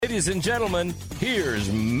Ladies and gentlemen,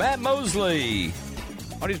 here's Matt Mosley.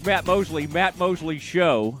 On his Matt Mosley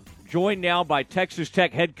Show, joined now by Texas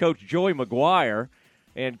Tech head coach Joey McGuire.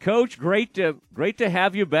 And, Coach, great to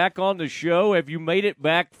have you back on the show. Have you made it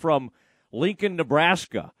back from Lincoln,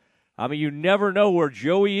 Nebraska? I mean, you never know where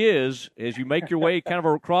Joey is as you make your way kind of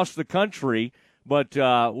across the country. But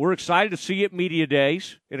we're excited to see you at Media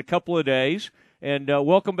Days in a couple of days. And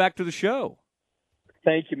welcome back to the show.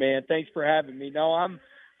 Thank you, man. Thanks for having me. No,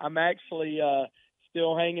 I'm actually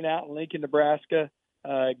still hanging out in Lincoln, Nebraska.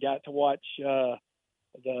 Got to watch the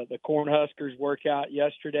Cornhuskers work out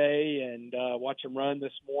yesterday and watch them run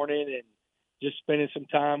this morning, and just spending some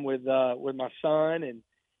time with my son, and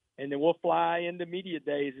then we'll fly into Media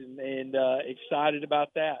Days and excited about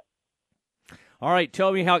that. All right,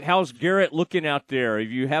 tell me how's Garrett looking out there? If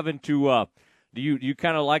you having to do you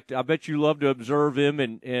kind of like to, I bet you love to observe him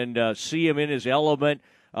and see him in his element.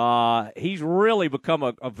 He's really become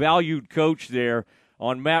a valued coach there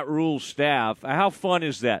on Matt Rule's staff. How fun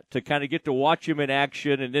is that to kind of get to watch him in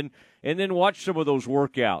action and then watch some of those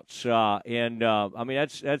workouts? I mean,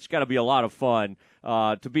 that's got to be a lot of fun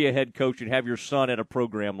to be a head coach and have your son at a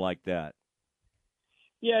program like that.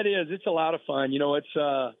 Yeah, it is. It's a lot of fun. You know,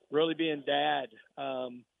 it's really being dad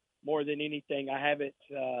more than anything. I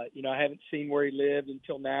haven't seen where he lived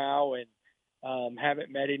until now, and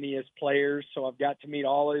haven't met any of his players. So I've got to meet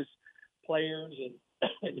all his players and,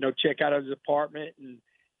 check out his apartment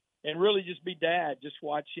and really just be dad. Just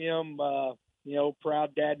watch him,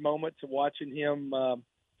 proud dad moments of watching him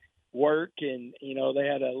work. And, they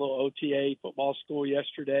had a little OTA football school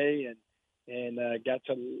yesterday and got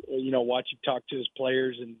to, watch him talk to his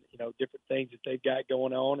players and, different things that they've got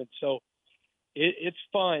going on. And so it's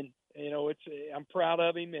fun. I'm proud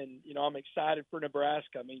of him, and, I'm excited for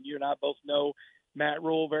Nebraska. I mean, you and I both know Matt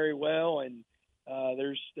Rule very well, and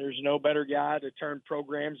there's no better guy to turn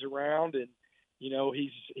programs around. And,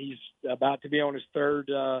 he's about to be on his third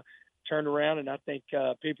turnaround, and I think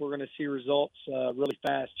people are going to see results really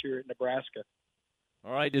fast here at Nebraska.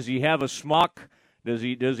 All right. Does he have a smock? Does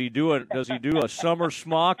he do a summer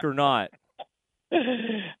smock or not?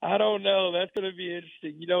 I don't know. That's going to be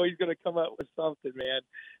interesting. He's going to come up with something, man.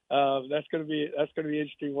 That's going to be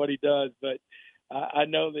interesting what he does. But I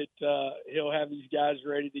know that he'll have these guys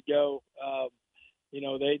ready to go.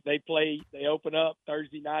 They open up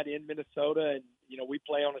Thursday night in Minnesota, and we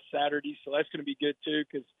play on a Saturday, so that's going to be good too,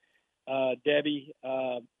 because Debbie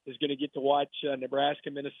is going to get to watch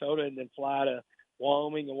Nebraska, Minnesota, and then fly to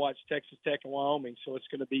Wyoming and watch Texas Tech and Wyoming. So it's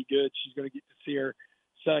going to be good. She's going to get to see her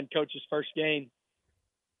son coach his first game.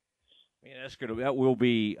 Yeah, that will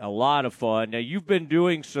be a lot of fun. Now you've been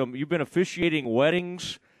officiating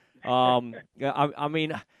weddings. I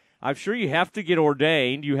mean, I'm sure you have to get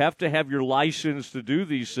ordained. You have to have your license to do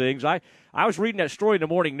these things. I was reading that story in the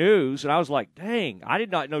morning news, and I was like, dang, I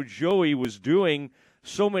did not know Joey was doing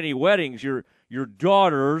so many weddings. Your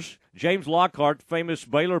daughters, James Lockhart, famous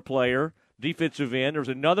Baylor player, defensive end. There's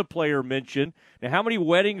another player mentioned. Now, how many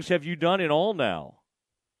weddings have you done in all now?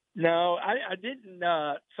 No, I didn't.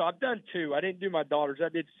 So I've done two. I didn't do my daughters. I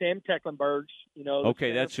did Sam Tecklenburg's,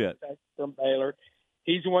 Okay, that's it. From Baylor.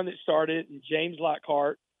 He's the one that started, and James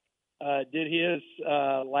Lockhart did his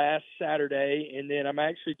last Saturday, and then I'm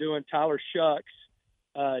actually doing Tyler Shucks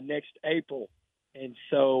next April. And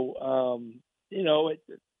so,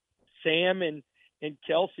 Sam and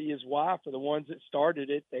Kelsey, his wife, are the ones that started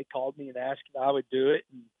it. They called me and asked if I would do it.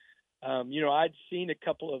 And, I'd seen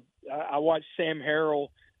I watched Sam Harrell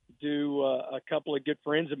do a couple of good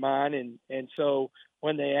friends of mine. And so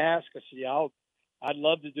when they asked, I said, yeah, I'd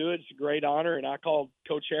love to do it. It's a great honor. And I called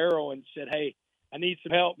Coach Harrell and said, hey, I need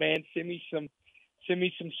some help, man. Send me some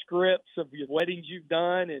scripts of your weddings you've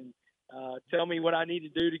done, and tell me what I need to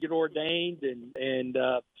do to get ordained. And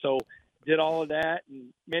so did all of that.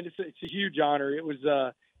 And man, it's a huge honor. It was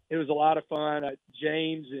a lot of fun.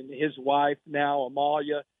 James and his wife, now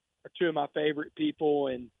Amalia, are two of my favorite people.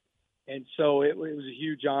 And so it was a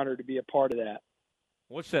huge honor to be a part of that.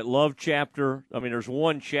 What's that love chapter? I mean, there's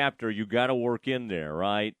one chapter you got to work in there,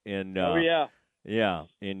 right? And yeah. Yeah,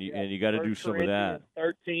 and you got to do some of that.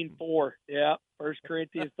 13:4. Yeah, 1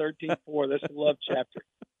 Corinthians 13:4. That's the love chapter.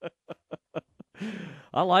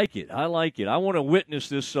 I like it. I want to witness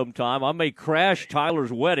this sometime. I may crash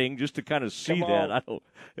Tyler's wedding just to kind of see that.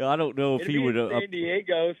 I don't know if he would. San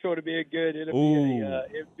Diego, so it'd be a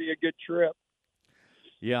good trip.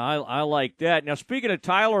 Yeah, I like that. Now, speaking of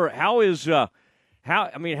Tyler, how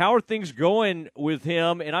are things going with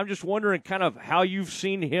him? And I'm just wondering kind of how you've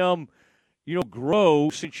seen him, grow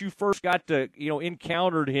since you first got to,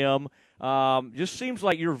 encountered him. Just seems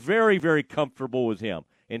like you're very, very comfortable with him.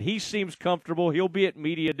 and he seems comfortable. He'll be at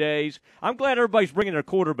media days. I'm glad everybody's bringing their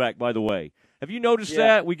quarterback, by the way. Have you noticed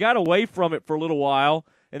that? We got away from it for a little while,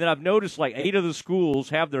 and then I've noticed like 8 of the schools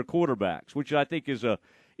have their quarterbacks, which I think is a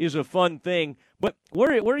fun thing. But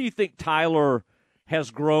where do you think Tyler has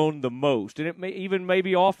grown the most? And it may even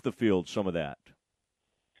maybe off the field, some of that.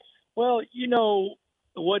 Well, it's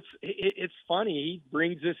funny. He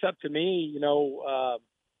brings this up to me,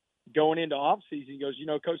 going into offseason. He goes,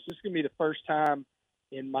 Coach, this is going to be the first time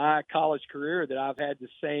in my college career that I've had the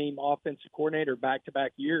same offensive coordinator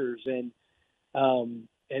back-to-back years. And I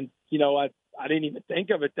didn't even think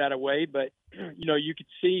of it that way, but, you could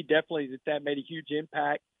see definitely that made a huge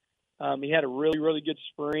impact. He had a really, really good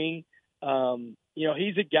spring.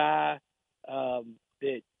 He's a guy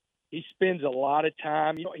that he spends a lot of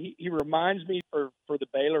time. He reminds me, for the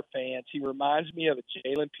Baylor fans, he reminds me of a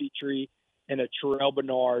Jalen Petrie and a Terrell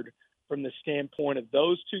Bernard from the standpoint of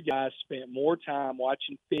those two guys spent more time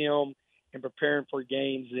watching film and preparing for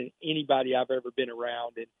games than anybody I've ever been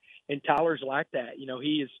around. And Tyler's like that.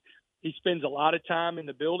 He spends a lot of time in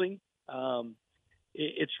the building.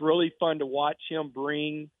 It's really fun to watch him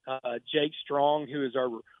bring Jake Strong, who is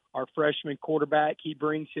our freshman quarterback. He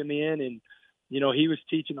brings him in, and he was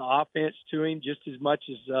teaching the offense to him just as much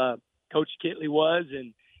as Coach Kitley was,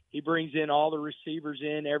 and he brings in all the receivers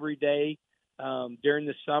in every day during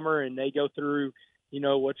the summer, and they go through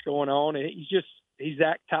what's going on. And he's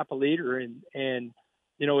that type of leader, and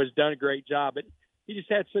has done a great job. But he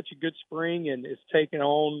just had such a good spring and has taken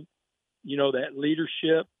on that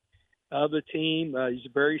leadership of the team. He's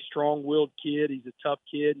a very strong-willed kid. He's a tough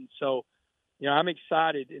kid. And so, I'm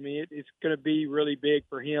excited. I mean, it's going to be really big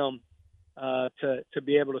for him to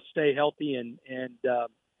be able to stay healthy. And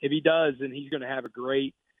if he does, then he's going to have a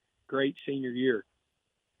great, great senior year.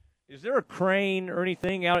 Is there a crane or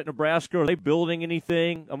anything out at Nebraska? Are they building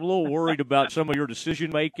anything? I'm a little worried about some of your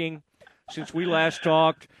decision-making since we last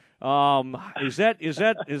talked. Is that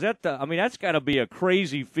that's got to be a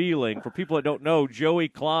crazy feeling for people that don't know. Joey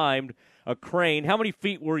climbed a crane. How many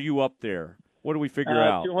feet were you up there? What do we figure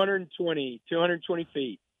out? 220 feet.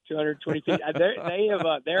 220 feet.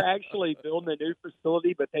 They're actually building a new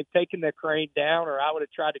facility, but they've taken the crane down, or I would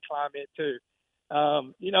have tried to climb it too.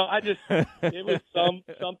 It was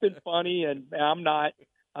something funny, and I'm not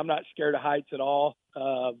scared of heights at all.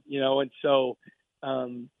 And so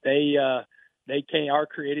our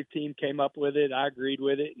creative team came up with it. I agreed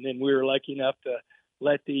with it, and then we were lucky enough to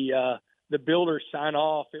let the builders sign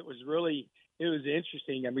off. It was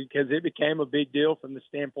interesting. I mean, because it became a big deal from the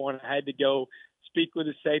standpoint I had to go speak with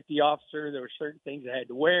a safety officer. There were certain things I had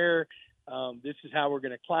to wear. This is how we're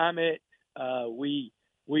going to climb it.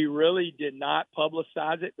 We really did not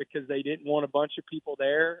publicize it because they didn't want a bunch of people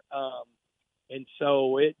there. And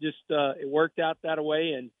so it worked out that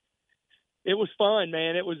way. And it was fun,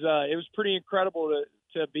 man. It was pretty incredible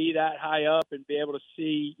to be that high up and be able to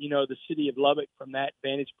see, the city of Lubbock from that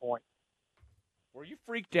vantage point. Were you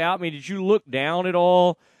freaked out? I mean, did you look down at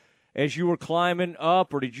all as you were climbing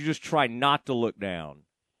up, or did you just try not to look down?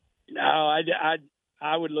 No,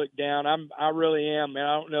 I would look down. I really am, man.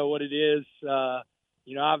 I don't know what it is. I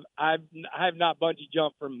have not bungee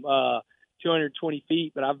jumped from 220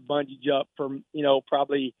 feet, but I've bungee jumped from,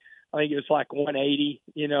 probably, I think it was like 180,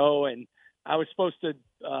 and I was supposed to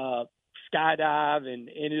skydive and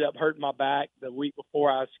ended up hurting my back the week before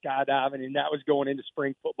I was skydiving, and that was going into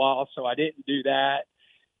spring football, so I didn't do that.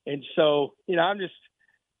 And so, I'm just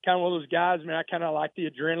kind of one of those guys, man. I kind of like the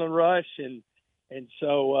adrenaline rush, and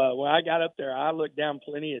so when I got up there, I looked down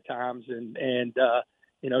plenty of times and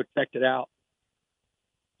checked it out.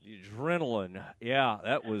 The adrenaline, yeah,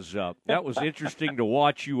 that was interesting to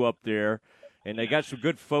watch you up there, and they got some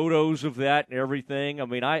good photos of that and everything. I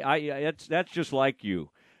mean, that's just like you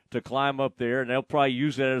to climb up there, and they'll probably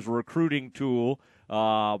use that as a recruiting tool.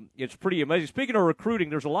 It's pretty amazing. Speaking of recruiting,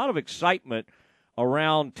 there's a lot of excitement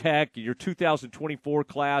around Tech, your 2024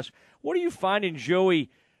 class. What are you finding,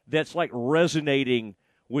 Joey, that's like resonating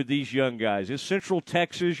with these young guys? Is Central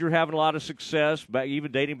Texas, you're having a lot of success,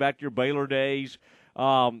 even dating back to your Baylor days.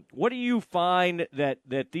 What do you find that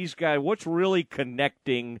these guys, what's really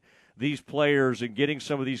connecting these players and getting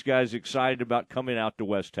some of these guys excited about coming out to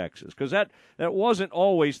West Texas? Because that wasn't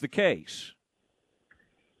always the case.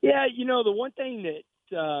 Yeah, the one thing that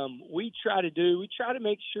we try to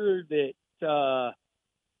make sure that,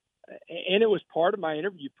 and it was part of my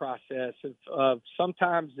interview process of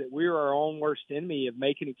sometimes that we were our own worst enemy of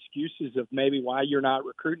making excuses of maybe why you're not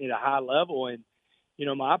recruiting at a high level. And,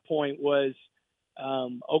 my point was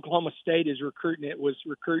Oklahoma State was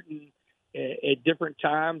recruiting at different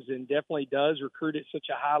times and definitely does recruit at such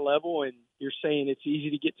a high level. And you're saying it's easy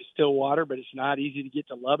to get to Stillwater, but it's not easy to get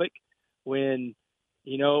to Lubbock when,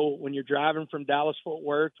 when you're driving from Dallas-Fort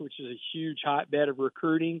Worth, which is a huge hotbed of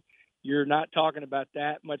recruiting. You're not talking about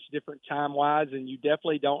that much different time-wise, and you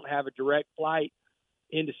definitely don't have a direct flight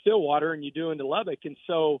into Stillwater, and you do into Lubbock. And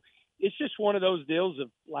so it's just one of those deals of,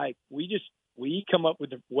 like, we come up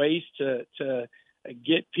with ways to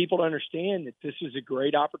get people to understand that this is a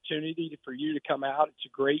great opportunity for you to come out. It's a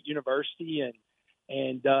great university, and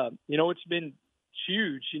it's been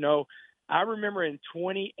huge. I remember in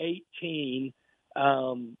 2018,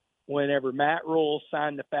 whenever Matt Rule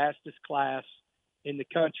signed the fastest class in the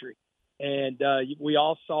country, and we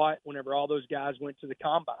all saw it whenever all those guys went to the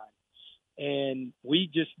combine. And we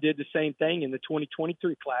just did the same thing in the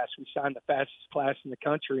 2023 class. We signed the fastest class in the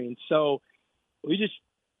country. And so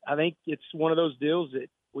I think it's one of those deals that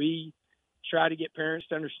we try to get parents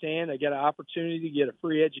to understand. They get an opportunity to get a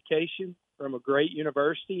free education from a great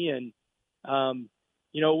university. And,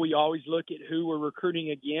 we always look at who we're recruiting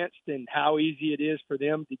against and how easy it is for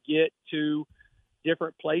them to get to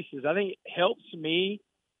different places. I think it helps me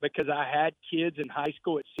because I had kids in high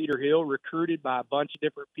school at Cedar Hill recruited by a bunch of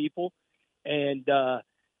different people. And,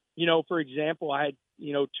 for example, I had,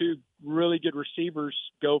 two really good receivers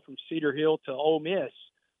go from Cedar Hill to Ole Miss.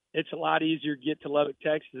 It's a lot easier to get to Lubbock,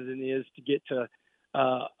 Texas than it is to get to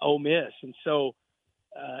Ole Miss. And so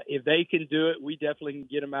if they can do it, we definitely can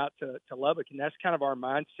get them out to Lubbock. And that's kind of our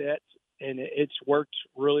mindset, and it's worked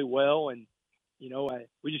really well. And,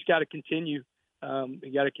 we just got to continue.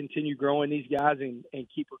 We got to continue growing these guys and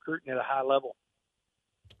keep recruiting at a high level.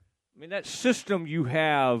 I mean, that system you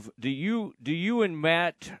have, do you and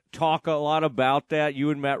Matt talk a lot about that? You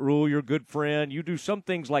and Matt Rule, your good friend, you do some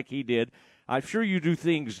things like he did. I'm sure you do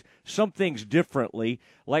some things differently.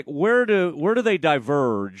 Like where do they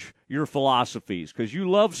diverge, your philosophies? Because you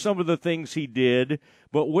love some of the things he did,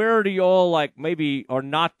 but where do y'all maybe are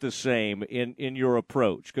not the same in your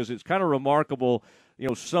approach? Because it's kind of remarkable,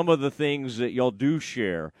 some of the things that y'all do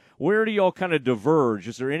share. Where do y'all kind of diverge?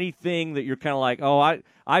 Is there anything that you're kind of like, oh,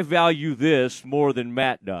 I value this more than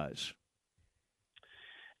Matt does?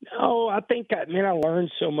 No, I think I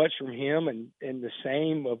learned so much from him, and the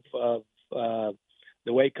same of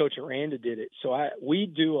the way Coach Aranda did it. So we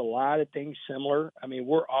do a lot of things similar. I mean,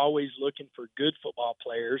 we're always looking for good football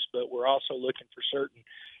players, but we're also looking for certain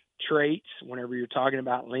traits whenever you're talking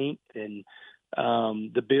about length and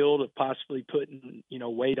the build of possibly putting,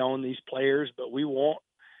 weight on these players. But we want,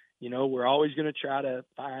 we're always going to try to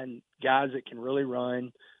find guys that can really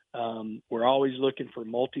run. We're always looking for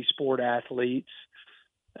multi-sport athletes.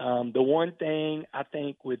 The one thing I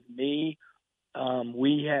think with me,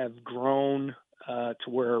 we have grown to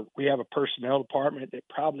where we have a personnel department that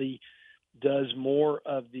probably does more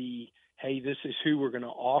of the, hey, this is who we're going to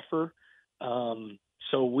offer.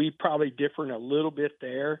 So we probably differ a little bit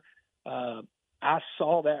there. I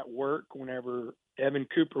saw that work whenever Evan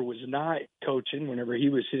Cooper was not coaching, whenever he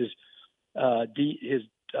was his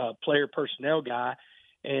player personnel guy.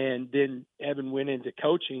 And then Evan went into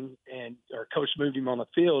coaching our coach moved him on the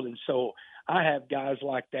field. And so I have guys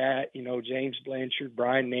like that, James Blanchard,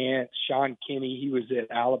 Brian Nance, Sean Kinney. He was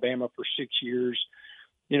at Alabama for 6 years,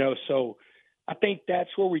 so I think that's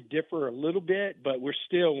where we differ a little bit, but we're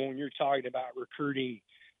still, when you're talking about recruiting,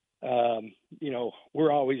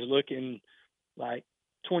 we're always looking like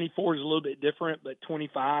 24 is a little bit different, but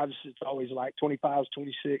 25s, it's always like 25s,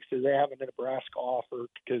 26. Do they have a Nebraska offer?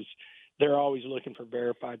 Because they're always looking for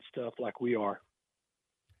verified stuff like we are.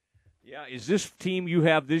 Yeah, is this team you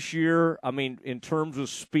have this year, I mean, in terms of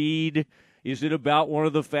speed, is it about one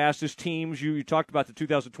of the fastest teams? You talked about the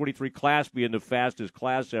 2023 class being the fastest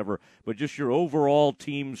class ever, but just your overall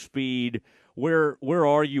team speed, where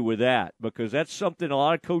are you with that? Because that's something a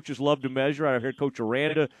lot of coaches love to measure. I heard Coach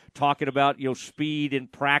Aranda talking about, speed in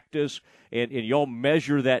practice, and y'all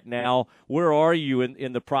measure that now. Where are you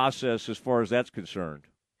in the process as far as that's concerned?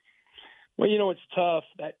 Well, it's tough.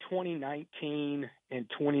 That 2019 and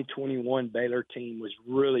 2021 Baylor team was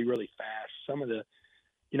really, really fast. Some of the,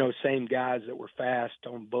 same guys that were fast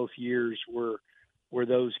on both years were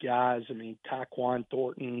those guys. I mean, Taquan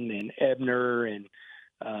Thornton and Ebner and,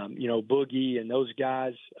 Boogie and those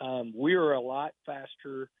guys. We were a lot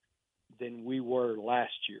faster than we were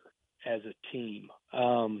last year as a team.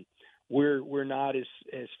 We're not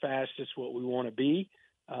as fast as what we want to be.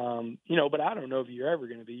 But I don't know if you're ever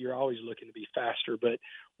going to be. You're always looking to be faster. But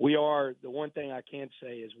we are. The one thing I can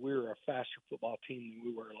say is we're a faster football team than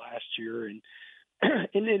we were last year. And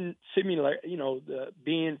then similar, the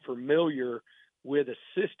being familiar with a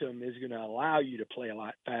system is going to allow you to play a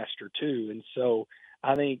lot faster too. And so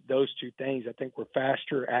I think those two things, I think we're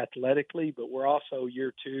faster athletically, but we're also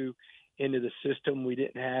year 2 into the system. We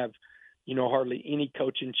didn't have, hardly any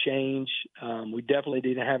coaching change. We definitely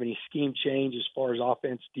didn't have any scheme change as far as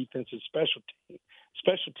offense, defense, and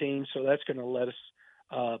special teams. So that's going to let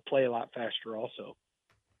us play a lot faster also.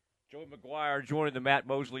 Joey McGuire joining the Matt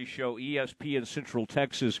Mosley Show, ESPN Central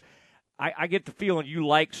Texas. I get the feeling you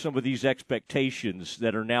like some of these expectations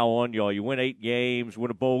that are now on y'all. You win 8 games,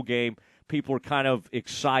 win a bowl game. People are kind of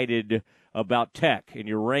excited about Tech, and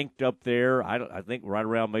you're ranked up there, I think right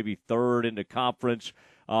around maybe 3rd in the conference.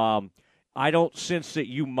 I don't sense that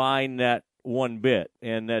you mind that one bit,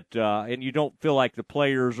 and that and you don't feel like the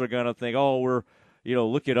players are going to think, oh, we're,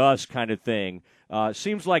 look at us kind of thing.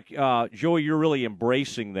 Seems like, Joey, you're really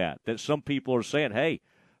embracing that some people are saying, hey,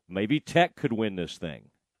 maybe Tech could win this thing.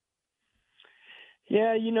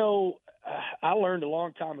 Yeah, I learned a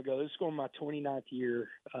long time ago. This is going my 29th year,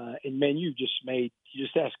 and man, you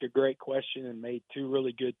just asked a great question and made 2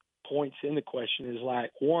 really good points in the question. Is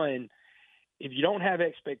like, one, if you don't have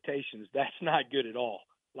expectations, that's not good at all.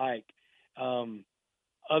 Like,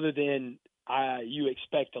 other than you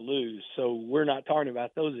expect to lose, so we're not talking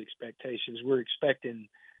about those expectations. We're expecting,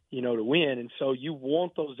 to win, and so you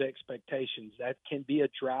want those expectations. That can be a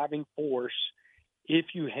driving force if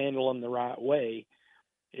you handle them the right way.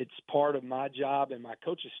 It's part of my job and my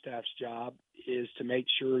coaching staff's job is to make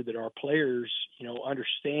sure that our players,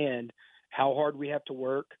 understand how hard we have to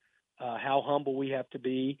work, how humble we have to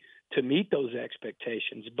be to meet those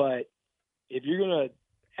expectations. But if you're going to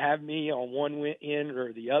have me on one end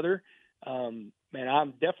or the other, man,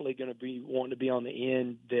 I'm definitely going to be wanting to be on the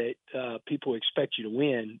end that people expect you to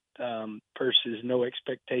win versus no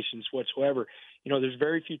expectations whatsoever. There's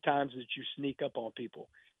very few times that you sneak up on people,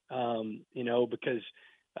 because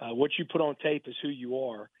what you put on tape is who you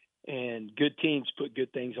are, and good teams put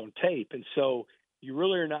good things on tape. And so you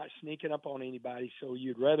really are not sneaking up on anybody. So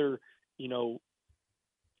you'd rather,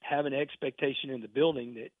 have an expectation in the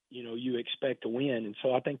building that, you expect to win. And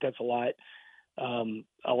so I think that's a lot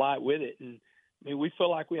with it. And I mean, we feel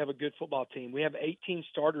like we have a good football team. We have 18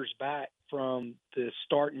 starters back from the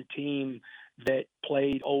starting team that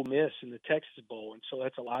played Ole Miss in the Texas Bowl. And so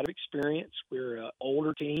that's a lot of experience. We're an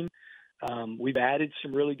older team. We've added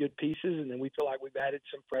some really good pieces, and then we feel like we've added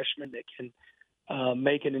some freshmen that can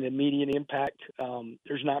make an immediate impact.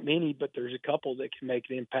 There's not many, but there's a couple that can make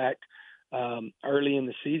an impact early in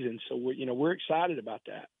the season. So we're excited about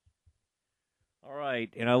that. All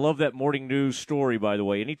right, and I love that morning news story, by the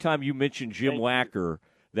way. Anytime you mention Jim Wacker,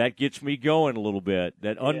 that gets me going a little bit.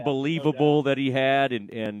 That unbelievable that he had,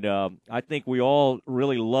 and I think we all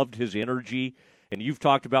really loved his energy. And you've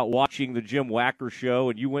talked about watching the Jim Wacker show,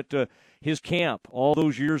 and you went to his camp all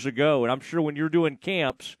those years ago. And I'm sure when you're doing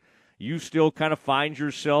camps, you still kind of find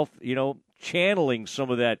yourself, channeling some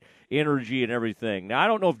of that energy and everything. Now, I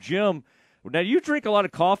don't know if Jim. Now, you drink a lot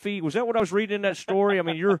of coffee. Was that what I was reading in that story? I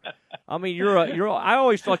mean, I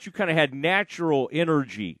always thought you kind of had natural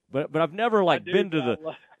energy, but I've never been to the.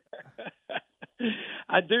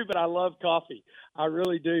 I do, but I love coffee. I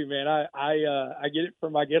really do, man. I get it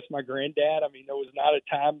from, I guess, my granddad. I mean, there was not a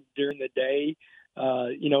time during the day.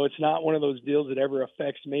 It's not one of those deals that ever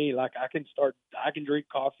affects me. Like I can drink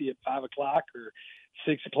coffee at 5 o'clock or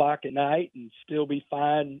 6 o'clock at night and still be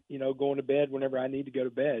fine, going to bed whenever I need to go to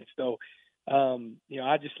bed. So,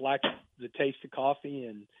 I just like the taste of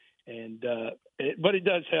coffee but it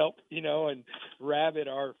does help, and Rabbit,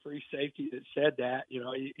 our free safety that said that,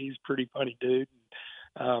 he's a pretty funny dude.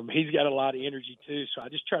 He's got a lot of energy too. So I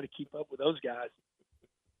just try to keep up with those guys.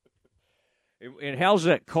 And how's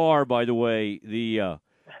that car, by the way?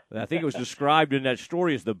 I think it was described in that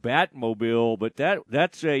story as the Batmobile, but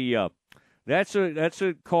that's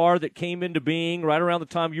a car that came into being right around the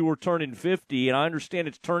time you were turning 50, and I understand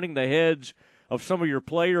it's turning the heads of some of your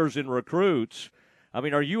players and recruits. I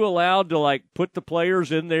mean, are you allowed to put the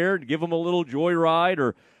players in there and give them a little joyride,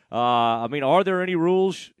 or are there any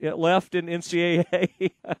rules left in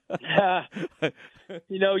NCAA?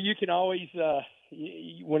 You can always.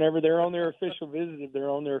 Whenever they're on their official visit, if they're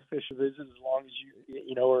on their official visit, as long as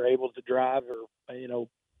you are able to drive, or I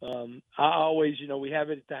always, we have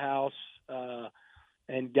it at the house,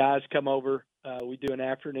 and guys come over. We do an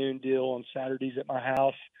afternoon deal on Saturdays at my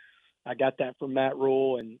house. I got that from Matt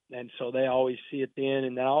Rule, and so they always see it then,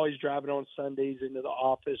 and I always drive it on Sundays into the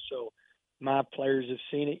office, so my players have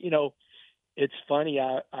seen it. It's funny.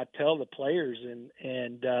 I tell the players,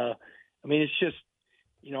 and I mean, it's just.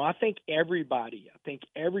 I think every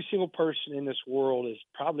single person in this world has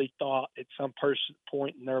probably thought at some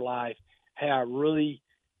point in their life, hey, I really,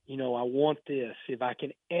 I want this, if I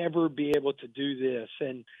can ever be able to do this.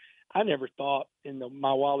 And I never thought in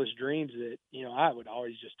my wildest dreams that, I would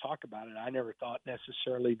always just talk about it. I never thought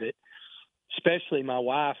necessarily that, especially my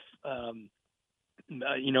wife,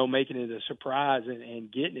 making it a surprise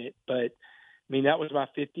and getting it. But I mean, that was my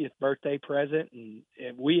 50th birthday present, and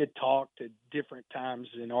we had talked at different times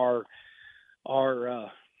in our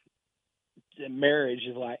marriage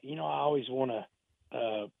of like, I always want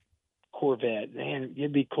a Corvette. Man,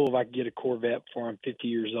 it'd be cool if I could get a Corvette before I'm 50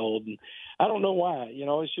 years old. And I don't know why.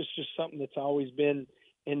 It's just something that's always been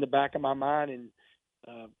in the back of my mind. And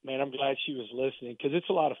man, I'm glad she was listening because it's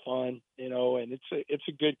a lot of fun, and it's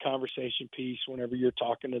a good conversation piece whenever you're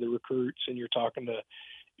talking to the recruits and you're talking to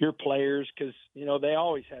your players because, they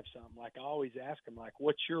always have something. Like I always ask them, like,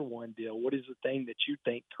 what's your one deal? What is the thing that you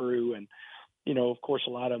think through? And, of course, a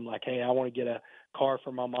lot of them like, hey, I want to get a car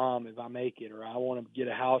for my mom if I make it, or I want to get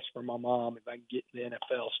a house for my mom if I can get in the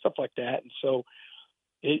NFL, stuff like that. And so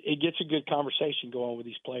it gets a good conversation going with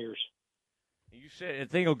these players. You said I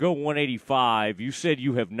think it'll go 185. You said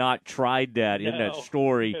you have not tried that in that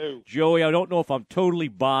story. No. Joey, I don't know if I'm totally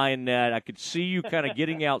buying that. I could see you kind of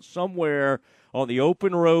getting out somewhere on the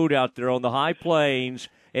open road out there on the high plains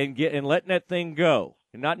and letting that thing go.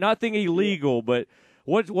 And nothing illegal, but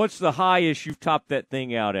what's the highest you've topped that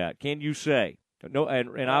thing out at? Can you say? No,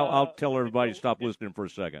 and I'll tell everybody to stop listening for a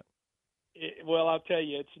second. Well, I'll tell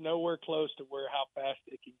you, it's nowhere close to how fast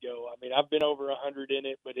it can go. I mean, I've been over 100 in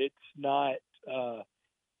it, but it's not,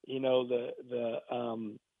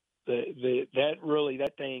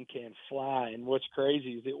 that thing can fly. And what's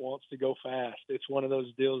crazy is it wants to go fast. It's one of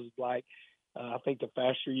those deals like, I think the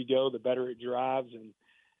faster you go, the better it drives. And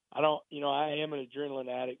I am an adrenaline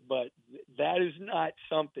addict, but that is not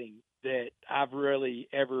something that I've really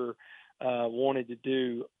ever wanted to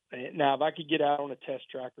do. Now, if I could get out on a test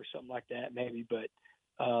track or something like that, maybe, but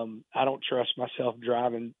I don't trust my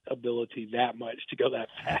self-driving ability that much to go that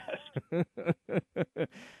fast.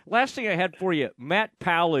 Last thing I had for you, Matt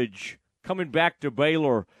Pallage coming back to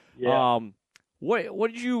Baylor. Yeah.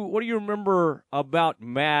 What do you remember about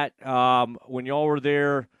Matt when y'all were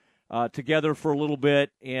there together for a little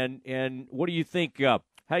bit, and what do you think? How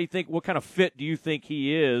do you think? What kind of fit do you think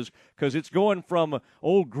he is? Because it's going from an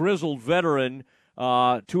old grizzled veteran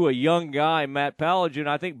to a young guy, Matt Pallage, and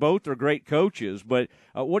I think both are great coaches. But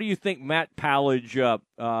what do you think, Matt Pallage?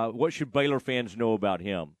 What should Baylor fans know about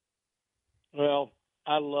him? Well,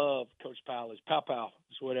 I love Coach Pallage. Pow Pow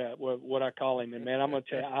is what I call him. And, man, I'm going to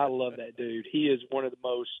tell you, I love that dude. He is one of the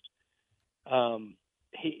most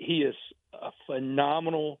he is a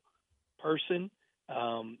phenomenal person.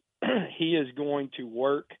 He is going to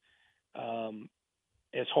work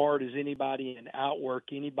as hard as anybody and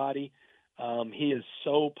outwork anybody. He is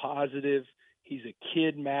so positive. He's a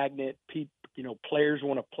kid magnet. Players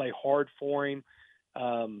want to play hard for him.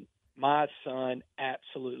 My son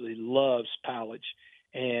absolutely loves Pallage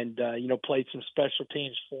and, played some special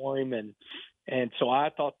teams for him. And so I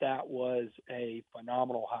thought that was a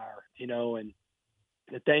phenomenal hire, and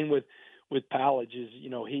the thing with Pallage is,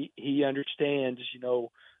 he understands,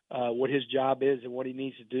 what his job is and what he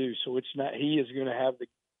needs to do. So he is going to have the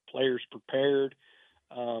players prepared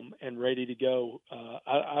and ready to go.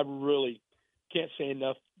 I really can't say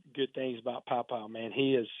enough good things about Pow Pow, man.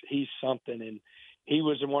 He's something, and he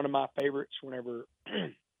was one of my favorites whenever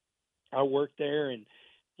I worked there. And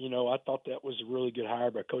I thought that was a really good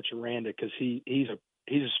hire by Coach Aranda because he's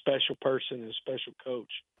a special person and a special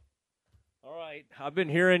coach. All right, I've been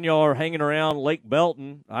hearing y'all are hanging around Lake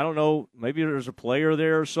Belton. I don't know, maybe there's a player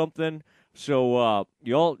there or something. So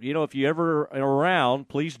y'all, if you ever are around,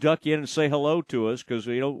 please duck in and say hello to us because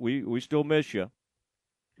we still miss you.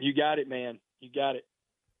 You got it, man. You got it.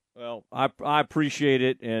 Well, I appreciate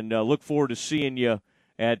it and look forward to seeing you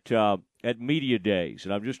at media days.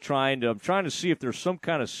 And I'm just trying to see if there's some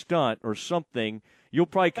kind of stunt or something. You'll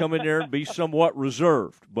probably come in there and be somewhat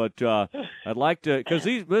reserved, but I'd like to because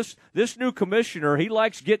this new commissioner, he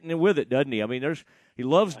likes getting with it, doesn't he? I mean, he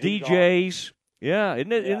loves DJs. Awesome. Yeah,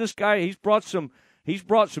 isn't it? Yeah. And this guy, he's brought some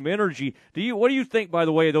energy. What do you think, by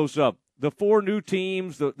the way, those the four new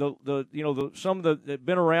teams, some of the that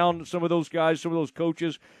been around, some of those guys, some of those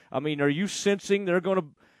coaches? I mean, are you sensing they're going to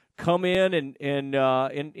come in and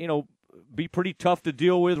be pretty tough to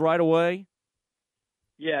deal with right away?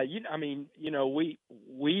 Yeah,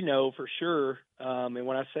 we know for sure, and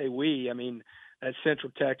when I say we, I mean at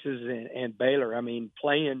Central Texas and Baylor. I mean,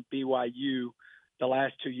 playing BYU the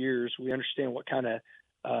last 2 years, we understand what kind of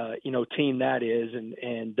team that is,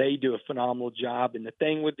 and they do a phenomenal job. And the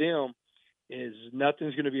thing with them is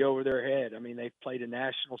nothing's going to be over their head. I mean, they've played a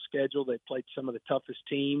national schedule, they've played some of the toughest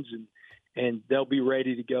teams, and they'll be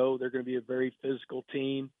ready to go. They're going to be a very physical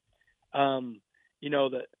team.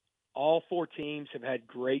 all four teams have had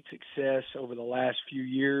great success over the last few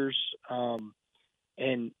years.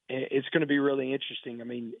 And it's going to be really interesting. I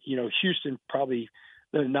mean, Houston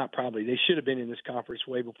not probably, they should have been in this conference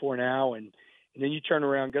way before now. And then you turn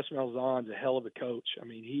around, Gus Malzahn's a hell of a coach. I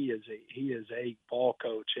mean, he is a ball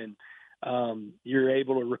coach, and you're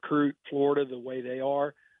able to recruit Florida the way they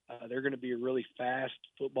are. They're going to be a really fast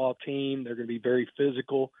football team. They're going to be very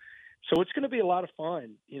physical. So it's going to be a lot of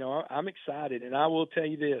fun. I'm excited, and I will tell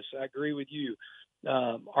you this. I agree with you.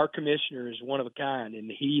 Our commissioner is one of a kind,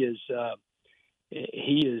 and he is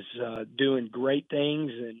doing great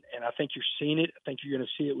things, and I think you're seeing it. I think you're going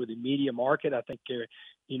to see it with the media market. I think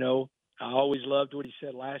I always loved what he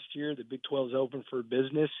said last year. The Big 12 is open for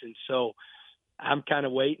business, and so I'm kind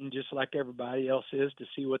of waiting, just like everybody else is, to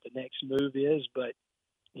see what the next move is. But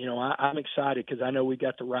I'm excited because I know we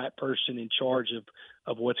got the right person in charge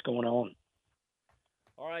of what's going on.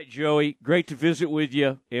 All right, Joey, great to visit with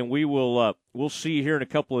you, and we'll see you here in a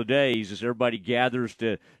couple of days as everybody gathers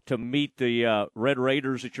to meet the Red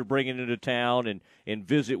Raiders that you're bringing into town and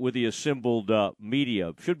visit with the assembled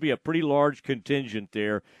media. Should be a pretty large contingent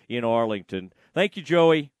there in Arlington. Thank you,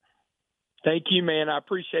 Joey. Thank you, man. I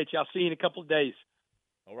appreciate you. I'll see you in a couple of days.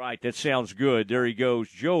 All right, that sounds good. There he goes,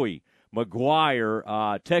 Joey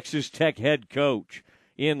McGuire, Texas Tech head coach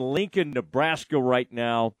in Lincoln, Nebraska right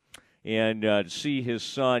now. And to see his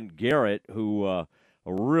son Garrett, who a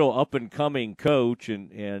real up-and-coming coach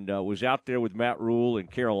and was out there with Matt Rule in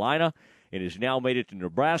Carolina and has now made it to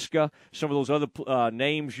Nebraska. Some of those other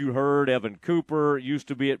names you heard, Evan Cooper used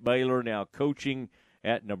to be at Baylor, now coaching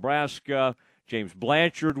at Nebraska. James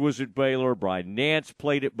Blanchard was at Baylor. Brian Nance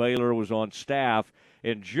played at Baylor, was on staff.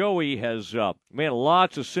 And Joey has,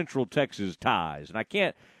 lots of Central Texas ties. And I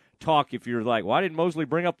can't talk if you're like, why didn't Mosley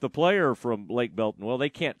bring up the player from Lake Belton? Well, they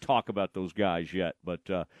can't talk about those guys yet. But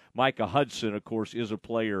Micah Hudson, of course, is a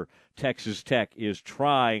player Texas Tech is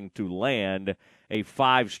trying to land, a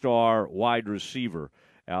 5-star wide receiver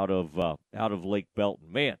out of Lake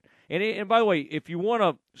Belton. Man, and by the way, if you want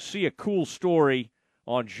to see a cool story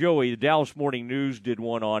on Joey, the Dallas Morning News did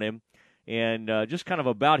one on him, and just kind of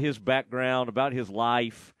about his background, about his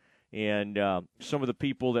life, and some of the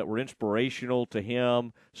people that were inspirational to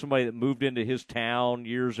him, somebody that moved into his town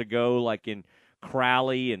years ago, like in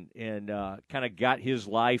Crowley, and kind of got his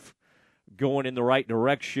life going in the right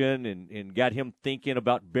direction and got him thinking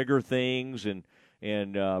about bigger things, and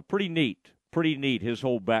pretty neat his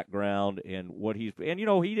whole background and what he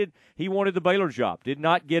wanted the Baylor job, did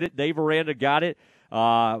not get it. Dave Aranda got it.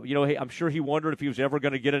 I'm sure he wondered if he was ever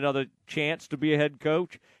going to get another chance to be a head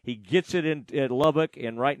coach. He gets it at Lubbock,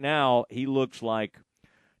 and right now he looks like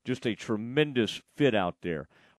just a tremendous fit out there.